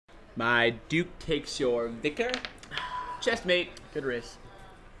My Duke takes your Vicar. Chestmate, good race.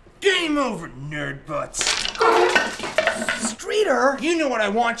 Game over, nerd butts. Streeter? You know what I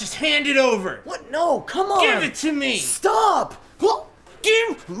want, just hand it over. What? No, come on. Give it to me. Stop.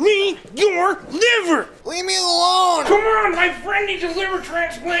 Give me your liver. Leave me alone. Come on, my friend needs a liver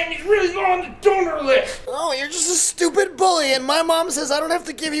transplant and he's really low on the donor list. Oh, you're just a stupid bully, and my mom says I don't have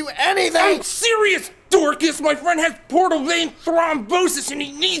to give you anything. I'm serious, Dorcas. My friend has portal vein thrombosis and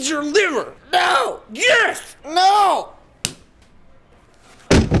he needs your liver. No. Yes. No.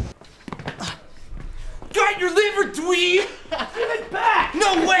 Got your liver, dweeb. Give it back.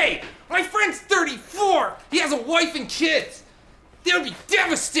 No way. My friend's 34. He has a wife and kids. They would be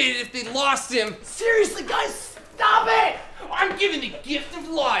devastated if they lost him. Seriously, guys, stop it. I'm giving the gift of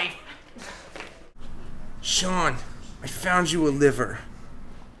life. Sean, I found you a liver.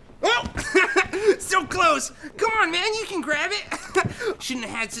 Oh, so close. Come on, man, you can grab it. Shouldn't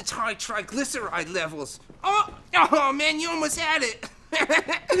have had such high triglyceride levels. Oh, man, you almost had it.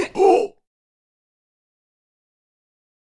 Oh.